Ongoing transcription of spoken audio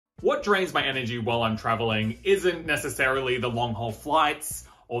What drains my energy while I'm traveling isn't necessarily the long haul flights,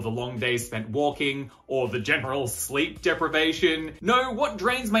 or the long days spent walking, or the general sleep deprivation. No, what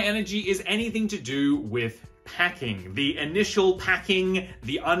drains my energy is anything to do with packing. The initial packing,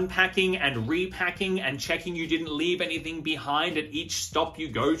 the unpacking and repacking and checking you didn't leave anything behind at each stop you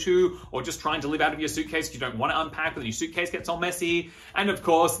go to, or just trying to live out of your suitcase. You don't want to unpack when your suitcase gets all messy. And of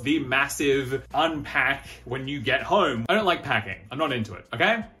course, the massive unpack when you get home. I don't like packing. I'm not into it,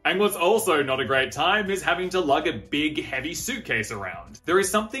 okay? And what's also not a great time is having to lug a big, heavy suitcase around. There is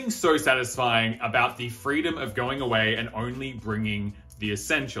something so satisfying about the freedom of going away and only bringing the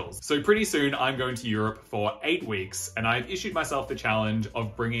essentials. So pretty soon I'm going to Europe for 8 weeks and I've issued myself the challenge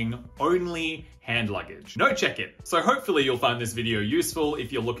of bringing only hand luggage. No check-in. So hopefully you'll find this video useful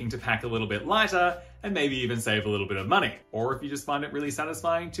if you're looking to pack a little bit lighter and maybe even save a little bit of money. Or if you just find it really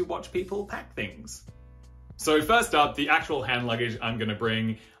satisfying to watch people pack things. So first up, the actual hand luggage I'm gonna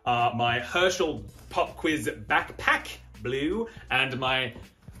bring are my Herschel Pop Quiz backpack, blue, and my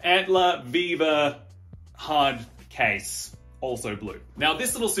Antler Viva hard case, also blue. Now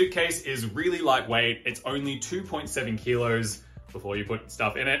this little suitcase is really lightweight. It's only 2.7 kilos before you put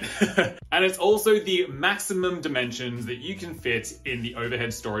stuff in it. And it's also the maximum dimensions that you can fit in the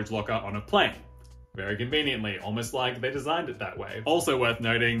overhead storage locker on a plane. Very conveniently, almost like they designed it that way. Also worth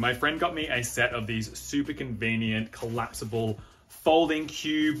noting, my friend got me a set of these super convenient collapsible folding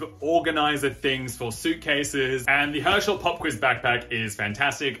cube organizer things for suitcases, and the Herschel Pop Quiz backpack is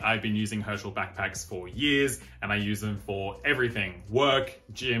fantastic. I've been using Herschel backpacks for years and I use them for everything: work,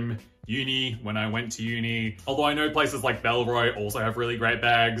 gym, uni when I went to uni. Although I know places like Belroy also have really great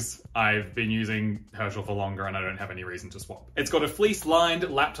bags, I've been using Herschel for longer and I don't have any reason to swap. It's got a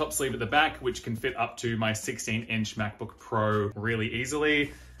fleece-lined laptop sleeve at the back, which can fit up to my 16-inch MacBook Pro really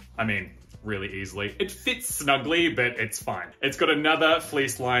easily. I mean, really easily. It fits snugly, but it's fine. It's got another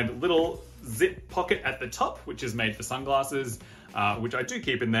fleece-lined little zip pocket at the top, which is made for sunglasses, which I do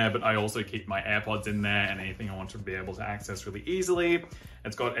keep in there, but I also keep my AirPods in there and anything I want to be able to access really easily.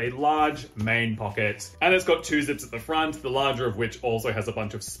 It's got a large main pocket, and it's got 2 zips at the front, the larger of which also has a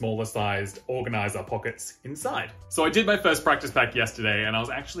bunch of smaller sized organizer pockets inside. So I did my first practice pack yesterday, and I was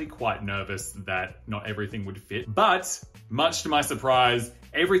actually quite nervous that not everything would fit, but much to my surprise,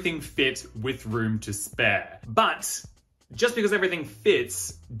 everything fit with room to spare. But just because everything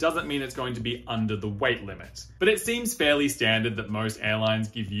fits doesn't mean it's going to be under the weight limit. But it seems fairly standard that most airlines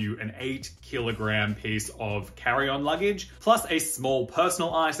give you an 8-kilogram piece of carry-on luggage, plus a small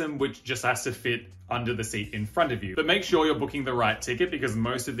personal item which just has to fit under the seat in front of you. But make sure you're booking the right ticket, because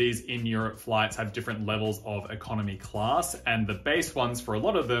most of these in-Europe flights have different levels of economy class, and the base ones for a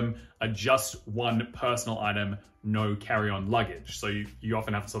lot of them are just one personal item, no carry-on luggage. So you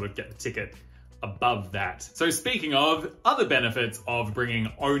often have to sort of get the ticket above that. So speaking of, other benefits of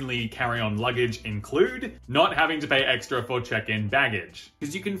bringing only carry-on luggage include not having to pay extra for check-in baggage,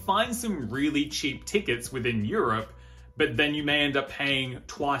 because you can find some really cheap tickets within Europe, but then you may end up paying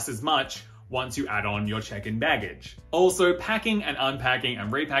twice as much once you add on your check-in baggage. Also, packing and unpacking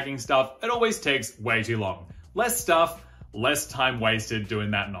and repacking stuff, it always takes way too long. Less stuff, less time wasted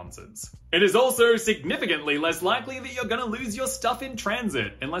doing that nonsense. It is also significantly less likely that you're gonna lose your stuff in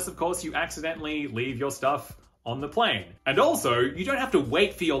transit, unless of course you accidentally leave your stuff on the plane. And also, you don't have to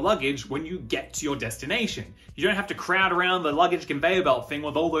wait for your luggage when you get to your destination. You don't have to crowd around the luggage conveyor belt thing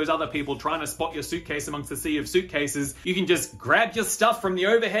with all those other people trying to spot your suitcase amongst the sea of suitcases. You can just grab your stuff from the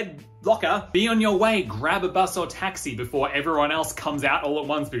overhead locker, be on your way, grab a bus or taxi before everyone else comes out all at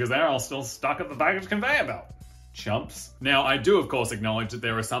once because they're all still stuck at the baggage conveyor belt. Chumps. Now, I do of course acknowledge that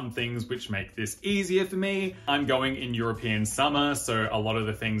there are some things which make this easier for me. I'm going in European summer, so a lot of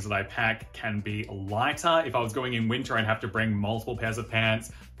the things that I pack can be lighter. If I was going in winter, I'd have to bring multiple pairs of pants,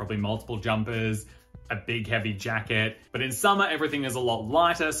 probably multiple jumpers, a big heavy jacket. But in summer, everything is a lot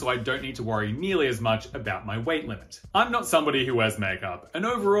lighter, so I don't need to worry nearly as much about my weight limit. I'm not somebody who wears makeup, and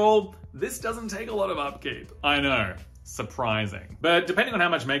overall, this doesn't take a lot of upkeep. I know. Surprising. But depending on how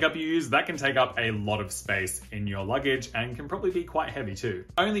much makeup you use, that can take up a lot of space in your luggage and can probably be quite heavy too.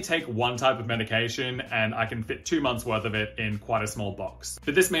 I only take one type of medication and I can fit 2 months worth of it in quite a small box.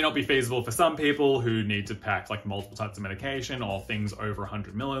 But this may not be feasible for some people who need to pack like multiple types of medication or things over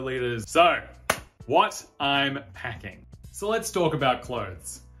 100 milliliters. So, what I'm packing. So let's talk about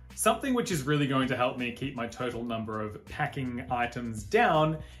clothes. Something which is really going to help me keep my total number of packing items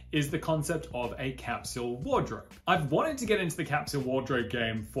down is the concept of a capsule wardrobe. I've wanted to get into the capsule wardrobe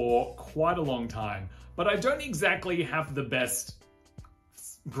game for quite a long time, but I don't exactly have the best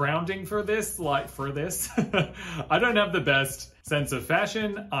grounding for this, I don't have the best sense of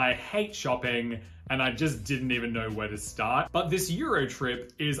fashion. I hate shopping and I just didn't even know where to start. But this Euro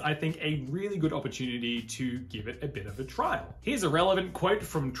trip is, I think, a really good opportunity to give it a bit of a trial. Here's a relevant quote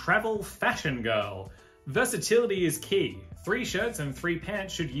from Travel Fashion Girl. Versatility is key. 3 shirts and 3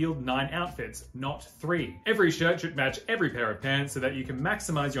 pants should yield 9 outfits, not 3. Every shirt should match every pair of pants so that you can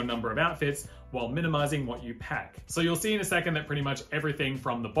maximize your number of outfits while minimizing what you pack. So you'll see in a second that pretty much everything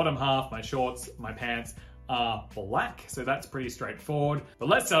from the bottom half, my shorts, my pants, are black, so that's pretty straightforward. But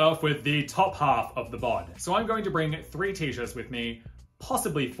let's start off with the top half of the bod. So I'm going to bring 3 t-shirts with me,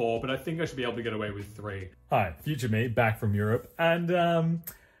 possibly 4, but I think I should be able to get away with 3. Hi, future me, back from Europe, and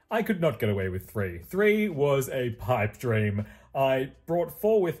I could not get away with 3. 3 was a pipe dream. I brought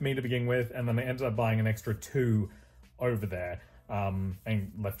 4 with me to begin with, and then I ended up buying an extra 2 over there.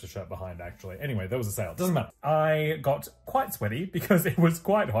 And left a shirt behind, actually. Anyway, there was a sale. Doesn't matter. I got quite sweaty because it was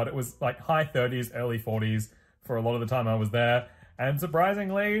quite hot. It was like high 30s, early 40s for a lot of the time I was there. And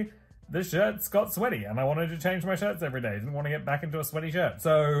surprisingly, the shirts got sweaty and I wanted to change my shirts every day. Didn't want to get back into a sweaty shirt.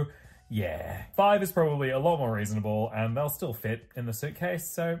 So yeah, 5 is probably a lot more reasonable and they'll still fit in the suitcase.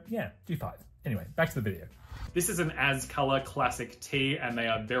 So yeah, do 5. Anyway, back to the video. This is an As Color classic tee and they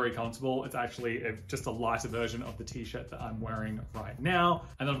are very comfortable. It's actually just a lighter version of the t-shirt that I'm wearing right now.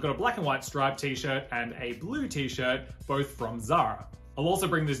 And then I've got a black and white striped t-shirt and a blue t-shirt, both from Zara. I'll also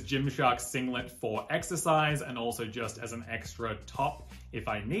bring this Gymshark singlet for exercise and also just as an extra top if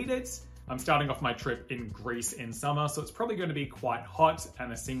I need it. I'm starting off my trip in Greece in summer, so it's probably going to be quite hot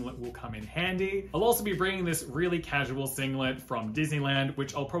and a singlet will come in handy. I'll also be bringing this really casual singlet from Disneyland,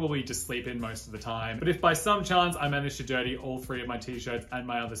 which I'll probably just sleep in most of the time. But if by some chance I manage to dirty all 3 of my t-shirts and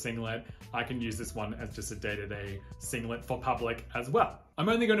my other singlet, I can use this one as just a day-to-day singlet for public as well. I'm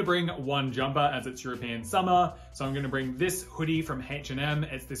only going to bring 1 jumper as it's European summer, so I'm going to bring this hoodie from H&M.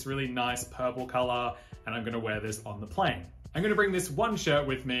 It's this really nice purple color, and I'm going to wear this on the plane. I'm going to bring this 1 shirt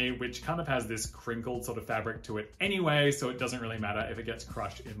with me, which kind of has this crinkled sort of fabric to it anyway, so it doesn't really matter if it gets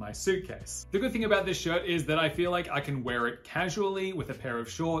crushed in my suitcase. The good thing about this shirt is that I feel like I can wear it casually with a pair of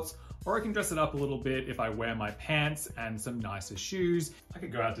shorts, or I can dress it up a little bit if I wear my pants and some nicer shoes. I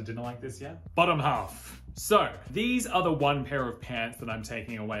could go out to dinner like this, yeah? Bottom half. So these are the 1 pair of pants that I'm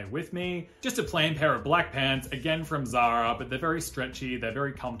taking away with me. Just a plain pair of black pants, again from Zara, but they're very stretchy, they're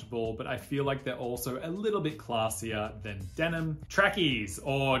very comfortable, but I feel like they're also a little bit classier than denim. Trackies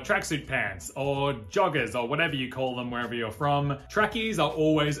or tracksuit pants or joggers or whatever you call them wherever you're from. Trackies are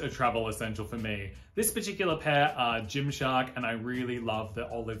always a travel essential for me. This particular pair are Gymshark and I really love the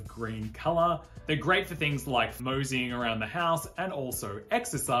olive green color. They're great for things like moseying around the house and also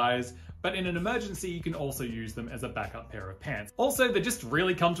exercise, but in an emergency, you can also use them as a backup pair of pants. Also, they're just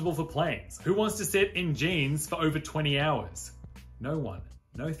really comfortable for planes. Who wants to sit in jeans for over 20 hours? No one.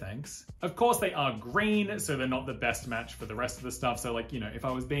 No thanks. Of course they are green, so they're not the best match for the rest of the stuff. So like, you know, if I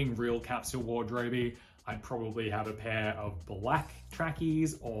was being real capsule wardrobe-y, I'd probably have a pair of black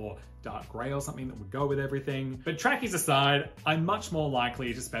trackies or dark gray or something that would go with everything. But trackies aside, I'm much more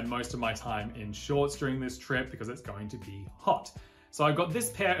likely to spend most of my time in shorts during this trip because it's going to be hot. So I've got this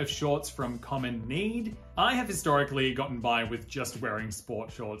pair of shorts from Common Need. I have historically gotten by with just wearing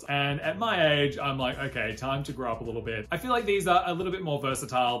sport shorts, and at my age, I'm like, okay, time to grow up a little bit. I feel like these are a little bit more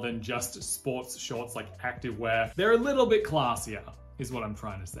versatile than just sports shorts like activewear. They're a little bit classier, is what I'm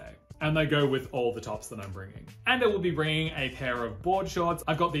trying to say. And they go with all the tops that I'm bringing. And I will be bringing a pair of board shorts.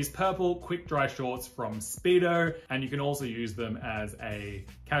 I've got these purple quick dry shorts from Speedo, and you can also use them as a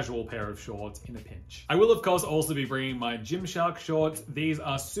casual pair of shorts in a pinch. I will of course also be bringing my Gymshark shorts. These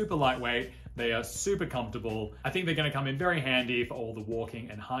are super lightweight. They are super comfortable. I think they're gonna come in very handy for all the walking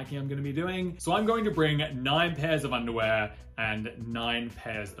and hiking I'm gonna be doing. So I'm going to bring 9 pairs of underwear and 9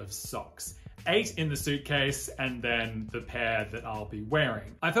 pairs of socks. 8 in the suitcase, and then the pair that I'll be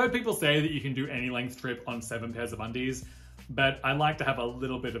wearing. I've heard people say that you can do any length trip on 7 pairs of undies, but I like to have a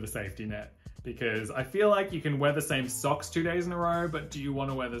little bit of a safety net because I feel like you can wear the same socks 2 days in a row, but do you want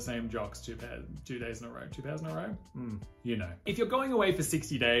to wear the same jocks 2 days in a row? 2 pairs in a row? You know. If you're going away for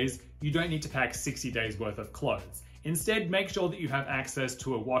 60 days, you don't need to pack 60 days worth of clothes. Instead, make sure that you have access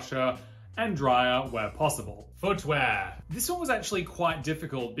to a washer and dryer where possible. Footwear. This one was actually quite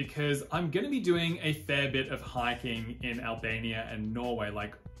difficult because I'm going to be doing a fair bit of hiking in Albania and Norway.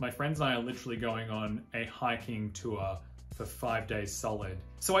 Like, my friends and I are literally going on a hiking tour for 5 days solid.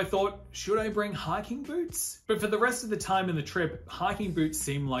 So I thought, should I bring hiking boots? But for the rest of the time in the trip, hiking boots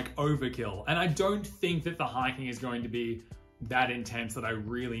seem like overkill. And I don't think that the hiking is going to be that intense that I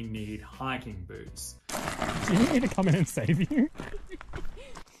really need hiking boots. Do you need me to come in and save you?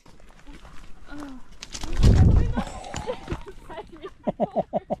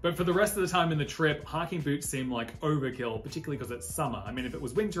 But But for the rest of the time in the trip, hiking boots seem like overkill, particularly because it's summer. I mean, if it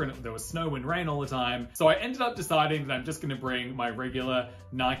was winter and there was snow and rain all the time. So I ended up deciding that I'm just gonna bring my regular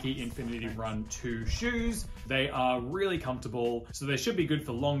Nike Infinity Run 2 shoes. They are really comfortable, so they should be good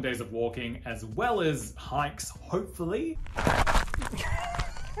for long days of walking as well as hikes, hopefully.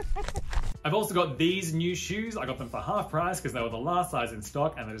 I've also got these new shoes. I got them for half price because they were the last size in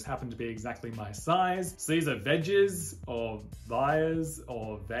stock and they just happened to be exactly my size. So these are Veges or Vias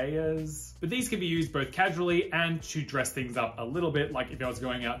or Veyas. But these can be used both casually and to dress things up a little bit. Like if I was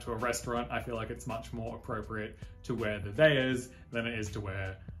going out to a restaurant, I feel like it's much more appropriate to wear the Veyas than it is to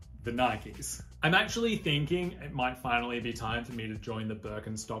wear the Nikes. I'm actually thinking it might finally be time for me to join the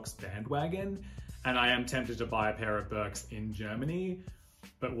Birkenstocks bandwagon. And I am tempted to buy a pair of Birks in Germany,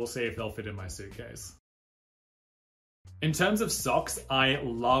 but we'll see if they'll fit in my suitcase. In terms of socks, I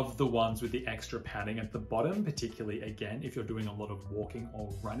love the ones with the extra padding at the bottom, particularly again, if you're doing a lot of walking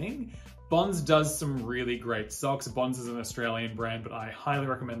or running. Bonds does some really great socks. Bonds is an Australian brand, but I highly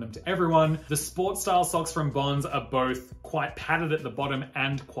recommend them to everyone. The sports style socks from Bonds are both quite padded at the bottom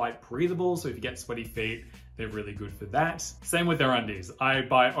and quite breathable. So if you get sweaty feet, they're really good for that. Same with their undies. I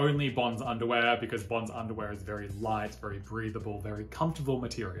buy only Bonds underwear because Bonds underwear is very light, very breathable, very comfortable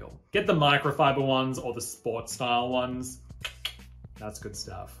material. Get the microfiber ones or the sports style ones. That's good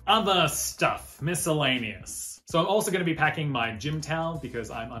stuff. Other stuff, miscellaneous. So I'm also going to be packing my gym towel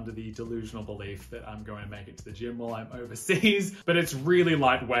because I'm under the delusional belief that I'm going to make it to the gym while I'm overseas, but it's really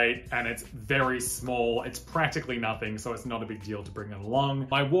lightweight and it's very small. It's practically nothing, so it's not a big deal to bring it along.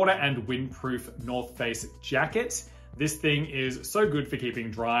 My water and windproof North Face jacket. This thing is so good for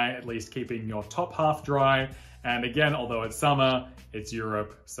keeping dry, at least keeping your top half dry. And again, although it's summer, it's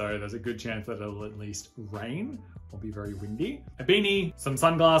Europe, so there's a good chance that it'll at least rain or be very windy. A beanie, some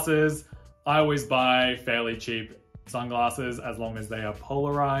sunglasses. I always buy fairly cheap sunglasses as long as they are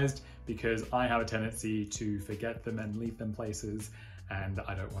polarized because I have a tendency to forget them and leave them places and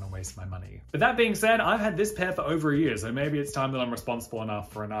I don't want to waste my money. But that being said, I've had this pair for over a year, so maybe it's time that I'm responsible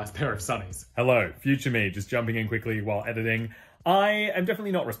enough for a nice pair of sunnies. Hello, future me, just jumping in quickly while editing. I am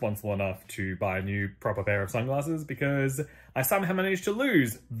definitely not responsible enough to buy a new proper pair of sunglasses because I somehow managed to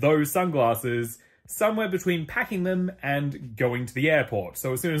lose those sunglasses somewhere between packing them and going to the airport.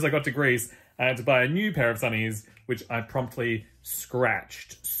 So as soon as I got to Greece, I had to buy a new pair of sunnies, which I promptly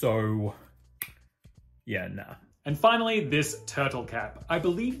scratched. So yeah, nah. And finally, this turtle cap. I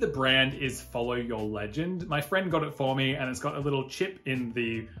believe the brand is Follow Your Legend. My friend got it for me and it's got a little chip in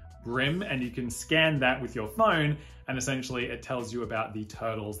the brim and you can scan that with your phone and essentially it tells you about the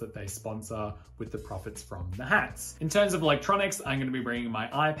turtles that they sponsor with the profits from the hats. In terms of electronics, I'm going to be bringing my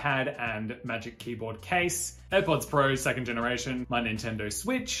iPad and Magic Keyboard case, AirPods Pro 2nd generation, my Nintendo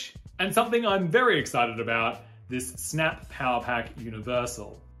Switch, and something I'm very excited about, this Snap Power Pack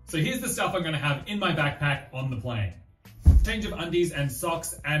Universal. So here's the stuff I'm going to have in my backpack on the plane. Change of undies and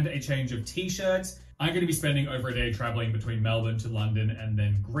socks and a change of t-shirt. I'm going to be spending over a day traveling between Melbourne to London and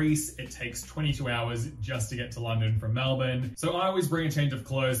then Greece. It takes 22 hours just to get to London from Melbourne. So I always bring a change of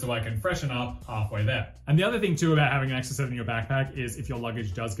clothes so I can freshen up halfway there. And the other thing too about having an extra set in your backpack is if your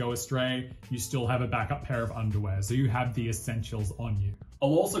luggage does go astray, you still have a backup pair of underwear. So you have the essentials on you. I'll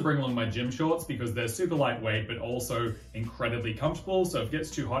also bring along my gym shorts because they're super lightweight, but also incredibly comfortable. So if it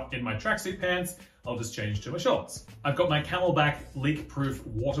gets too hot in my tracksuit pants, I'll just change to my shorts. I've got my Camelback leak-proof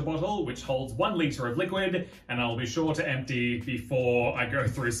water bottle, which holds 1 liter of liquid, and I'll be sure to empty before I go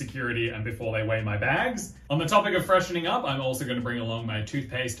through security and before they weigh my bags. On the topic of freshening up, I'm also going to bring along my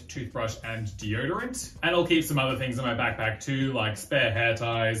toothpaste, toothbrush, and deodorant. And I'll keep some other things in my backpack too, like spare hair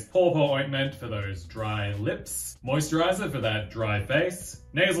ties, paw ointment for those dry lips, moisturizer for that dry face,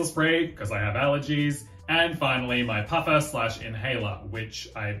 nasal spray because I have allergies, and finally, my puffer/inhaler, which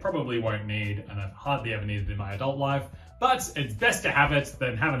I probably won't need and I've hardly ever needed in my adult life, but it's best to have it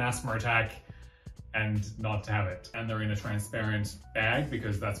than have an asthma attack and not to have it. And they're in a transparent bag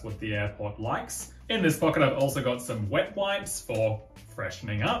because that's what the airport likes. In this pocket, I've also got some wet wipes for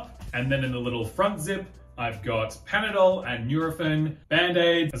freshening up. And then in the little front zip, I've got Panadol and Nurofen,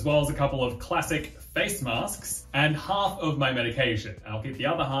 Band-Aids, as well as a couple of classic face masks and half of my medication. And I'll keep the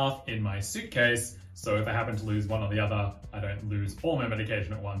other half in my suitcase, so if I happen to lose one or the other, I don't lose all my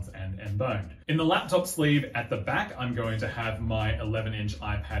medication at once and am boned. In the laptop sleeve at the back, I'm going to have my 11-inch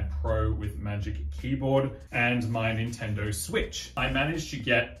iPad Pro with Magic Keyboard and my Nintendo Switch. I managed to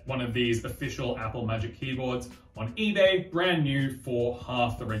get one of these official Apple Magic Keyboards on eBay, brand new, for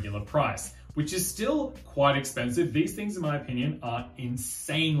half the regular price, which is still quite expensive. These things, in my opinion, are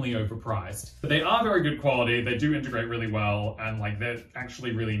insanely overpriced, but they are very good quality. They do integrate really well, and like they're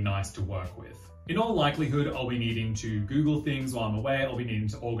actually really nice to work with. In all likelihood, I'll be needing to Google things while I'm away. I'll be needing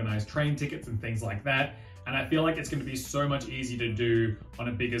to organize train tickets and things like that. And I feel like it's going to be so much easier to do on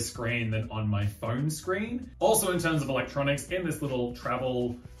a bigger screen than on my phone screen. Also, in terms of electronics, in this little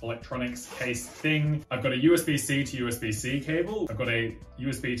travel electronics case thing, I've got a USB-C to USB-C cable. I've got a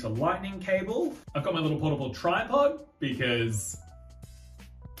USB to Lightning cable. I've got my little portable tripod because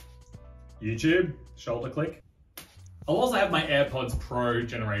YouTube, shoulder click. I'll also have my AirPods Pro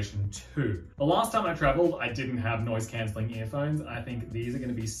Generation 2. The last time I traveled, I didn't have noise cancelling earphones. I think these are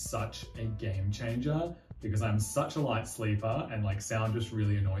going to be such a game changer because I'm such a light sleeper and like sound just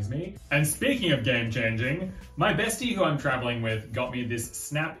really annoys me. And speaking of game changing, my bestie who I'm traveling with got me this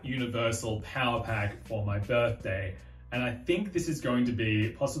Snap Universal Power Pack for my birthday. And I think this is going to be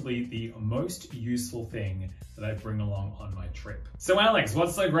possibly the most useful thing that I bring along on my trip. So Alex,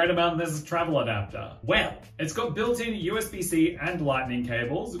 what's so great about this travel adapter? Well, it's got built-in USB-C and Lightning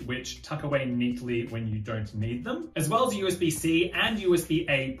cables, which tuck away neatly when you don't need them, as well as a USB-C and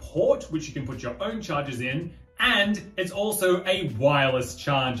USB-A port, which you can put your own chargers in, and it's also a wireless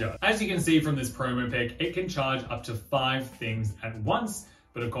charger. As you can see from this promo pic, it can charge up to 5 things at once,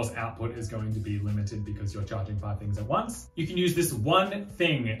 but of course output is going to be limited because you're charging 5 things at once. You can use this one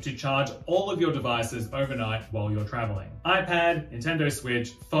thing to charge all of your devices overnight while you're traveling. iPad, Nintendo Switch,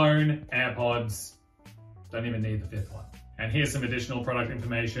 phone, AirPods, don't even need the 5th one. And here's some additional product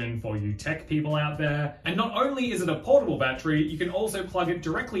information for you tech people out there. And not only is it a portable battery, you can also plug it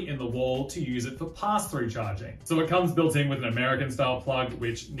directly in the wall to use it for pass-through charging. So it comes built in with an American style plug,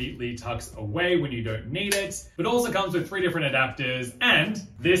 which neatly tucks away when you don't need it, but also comes with 3 different adapters and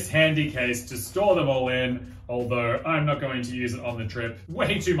this handy case to store them all in. Although I'm not going to use it on the trip.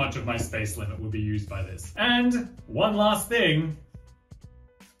 Way too much of my space limit will be used by this. And one last thing,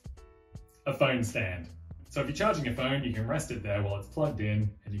 a phone stand. So if you're charging your phone, you can rest it there while it's plugged in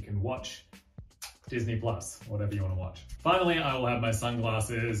and you can watch Disney Plus, whatever you want to watch. Finally, I will have my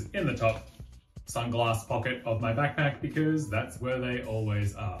sunglasses in the top sunglass pocket of my backpack because that's where they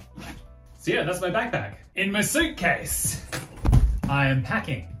always are. So yeah, that's my backpack. In my suitcase, I am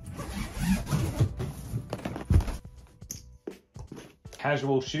packing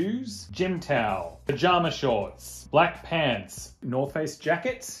casual shoes, gym towel, pajama shorts, black pants, North Face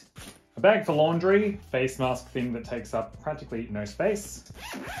jacket, a bag for laundry, face mask thing that takes up practically no space,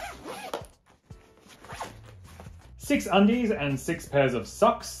 6 undies and 6 pairs of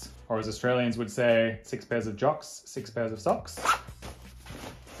socks, or as Australians would say, 6 pairs of jocks, 6 pairs of socks,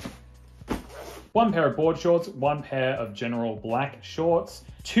 1 pair of board shorts, 1 pair of general black shorts,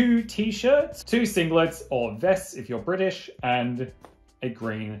 2 t-shirts, 2 singlets or vests if you're British, and a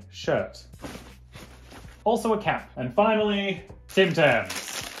green shirt. Also a cap. And finally, Tim Tams,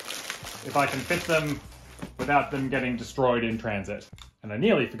 if I can fit them without them getting destroyed in transit. And I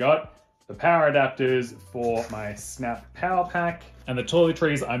nearly forgot the power adapters for my Snap Power Pack and the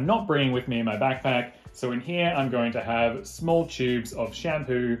toiletries I'm not bringing with me in my backpack. So in here, I'm going to have small tubes of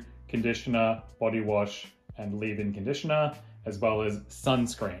shampoo, conditioner, body wash, and leave-in conditioner, as well as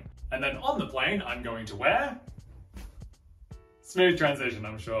sunscreen. And then on the plane, I'm going to wear smooth transition,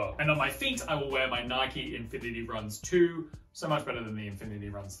 I'm sure. And on my feet, I will wear my Nike Infinity Runs 2, so much better than the Infinity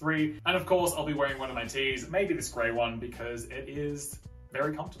Runs 3. And of course, I'll be wearing one of my tees, maybe this grey one, because it is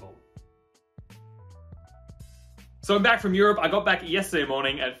very comfortable. So I'm back from Europe. I got back yesterday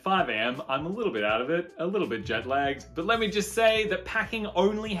morning at 5 AM. I'm a little bit out of it, a little bit jet lagged, but let me just say that packing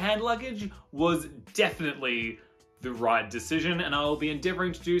only hand luggage was definitely the right decision, and I will be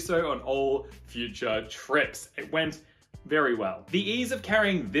endeavoring to do so on all future trips. It went very well. The ease of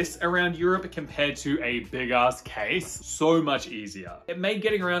carrying this around Europe compared to a big ass case, so much easier. It made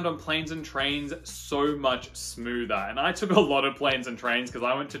getting around on planes and trains so much smoother. And I took a lot of planes and trains because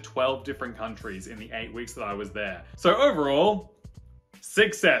I went to 12 different countries in the 8 weeks that I was there. So overall,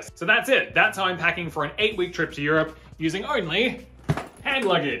 success. So that's it. That's how I'm packing for an 8-week trip to Europe using only hand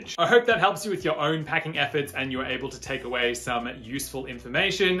luggage. I hope that helps you with your own packing efforts and you're able to take away some useful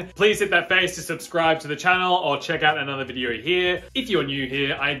information. Please hit that face to subscribe to the channel or check out another video here. If you're new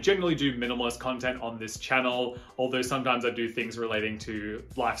here, I generally do minimalist content on this channel, although sometimes I do things relating to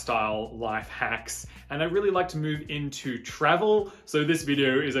lifestyle, life hacks, and I really like to move into travel, so this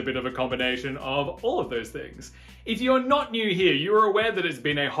video is a bit of a combination of all of those things. If you're not new here, you are aware that it's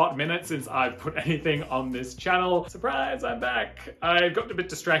been a hot minute since I've put anything on this channel. Surprise, I'm back. I've got got a bit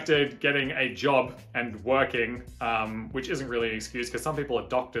distracted getting a job and working, which isn't really an excuse because some people are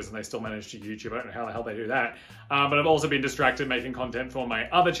doctors and they still manage to YouTube. I don't know how the hell they do that. But I've also been distracted making content for my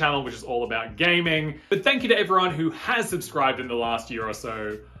other channel, which is all about gaming. But thank you to everyone who has subscribed in the last year or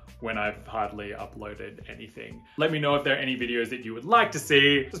so when I've hardly uploaded anything. Let me know if there are any videos that you would like to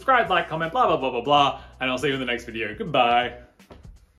see. Subscribe, like, comment, blah, blah, blah, blah, blah. And I'll see you in the next video. Goodbye.